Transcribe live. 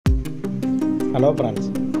Hello friends,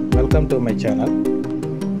 welcome to my channel.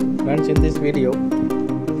 Friends, in this video,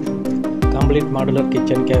 complete modular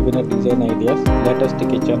kitchen cabinet design ideas, latest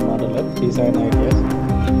kitchen modular design ideas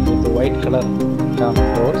with white color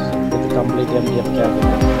doors with complete MDF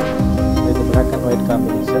cabinets with black and white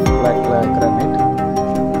combination, black granite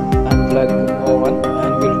and black oven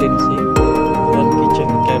and built-in sink and kitchen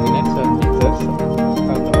cabinets and mixers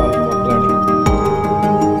and wall cladding.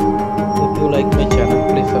 If you like my channel,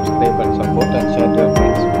 please subscribe and support and share your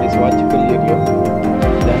friends. Please watch full video,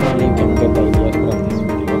 then only you can get ideas from this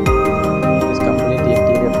video. This complete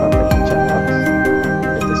interior for the kitchen works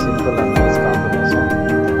with a simple and nice combination.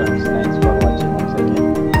 Friends, thanks for watching once again.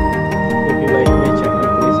 If you like my channel,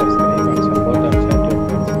 please subscribe and support and share your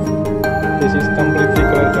friends. This is completely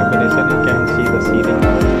color combination. You can see the ceiling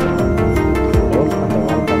floor and the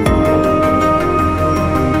wall combination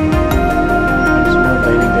and small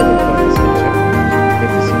dining table for this kitchen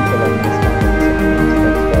with a simple and nice combination.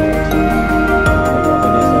 Thanks for watching. The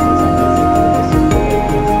combination is amazing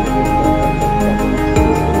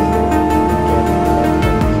with a simple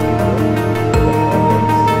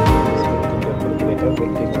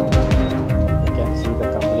idea. You can see the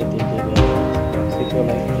complete interior. If you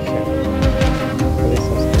like my channel, please subscribe and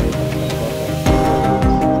support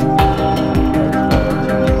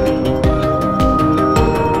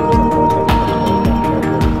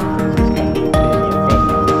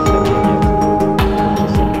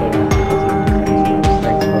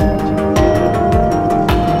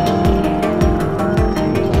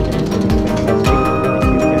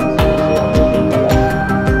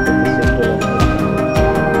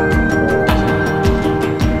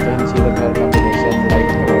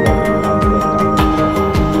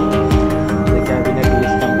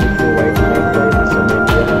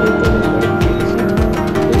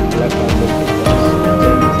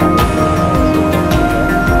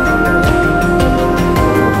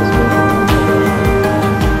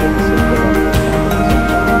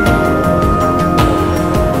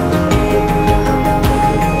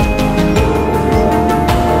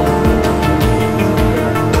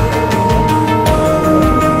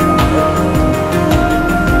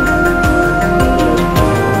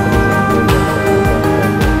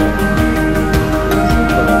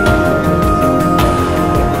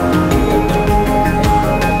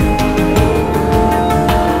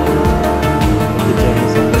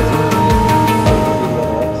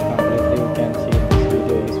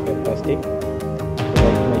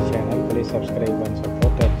subscribe and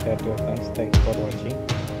support and share to your friends. Thanks for watching.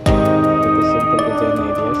 With the simple design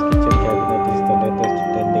ideas, kitchen cabinet is the latest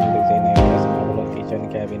trending design ideas, modular kitchen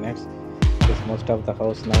cabinets. Because most of the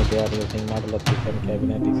house now they are using modular kitchen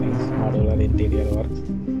cabinet designs, modular interior works.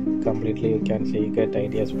 Completely you can see, get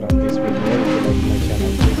ideas from this video. If you like my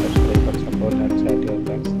channel, please subscribe and support and share to your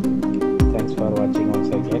friends. Thanks for watching once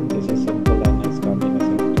again. This is simple and nice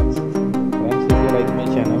combination friends. Friends, if you like my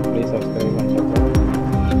channel, please subscribe and support.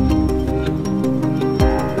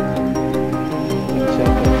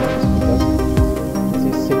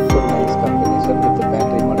 With the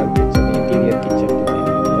battery model kitchen, interior kitchen design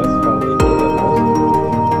ideas from the interior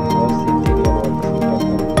house interior works. You can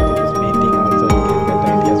complete this painting also. You can get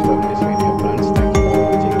ideas from this video. Friends, thanks for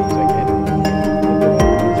watching once again. If you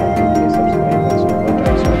like my channel, please subscribe and support.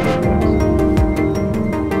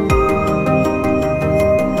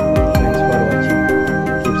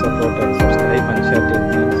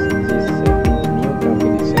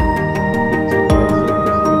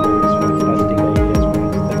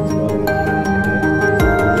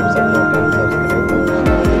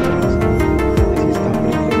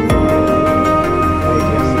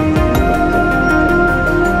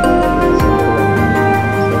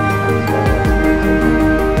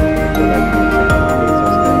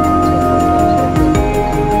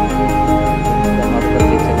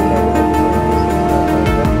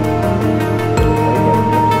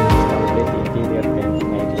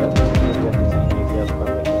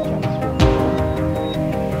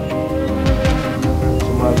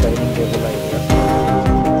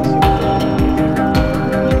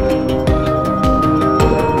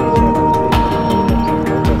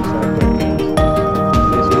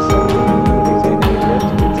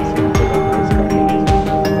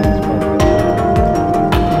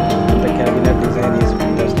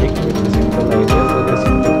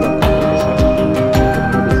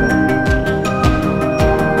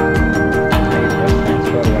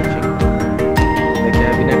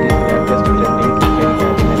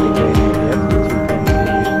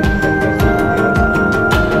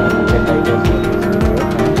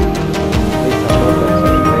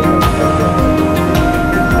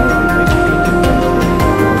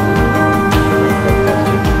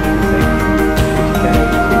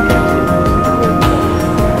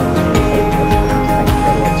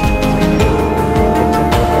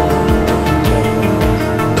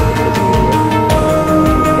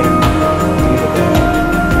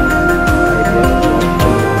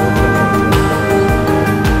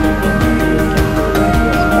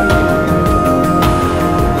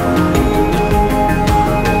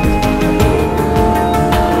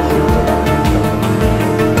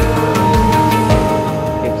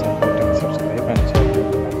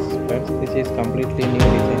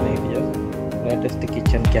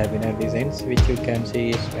 cabinet designs, which you can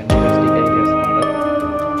see is fantastic ideas model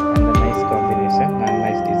and a nice combination and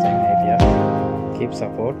nice design ideas. Keep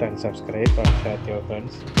support and subscribe and share to your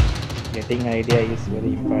friends. Getting idea is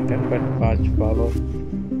very important, but follow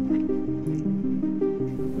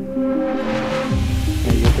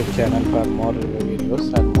my YouTube channel for more review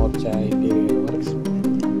videos and more interior works.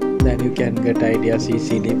 Then you can get ideas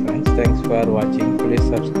easily, friends. Thanks for watching. Please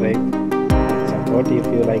subscribe and support. If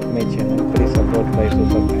you like my channel, please support by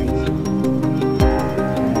super thanks.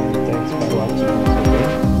 And thanks for watching once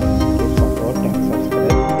again. Keep support and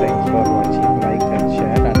subscribe. Thanks for watching. Like and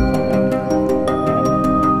share and comment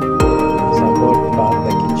and support for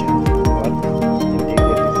the kitchen work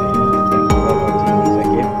interior design. Thanks for watching once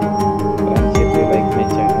again. Friends, if you like my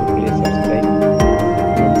channel, please subscribe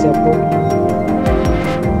and support.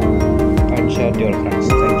 Share to your friends.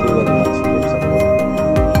 Thank you very much for your support.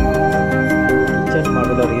 Kitchen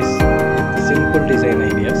modular is simple design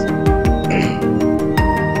ideas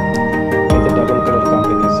with a double color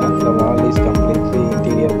combination. The wall is completely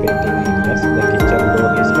interior painting ideas. The kitchen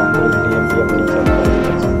door is completely empty of kitchen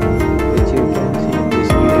ideas, which you can see in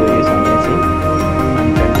this video is amazing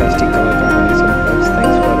and fantastic color combination. Friends,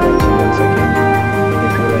 thanks for watching once again.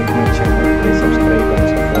 If you like my channel, please subscribe and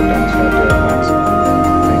support and share to your friends.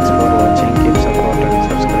 Thanks for watching. Keep support and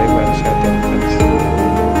subscribe and share to your friends.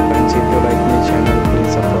 Friends, if you like my channel,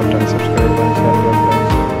 please support and subscribe and share to your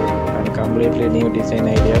friends. And completely new design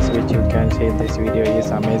ideas, which you can see in this video is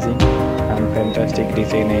amazing and fantastic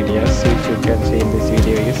design ideas, which you can see in this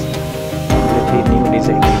video is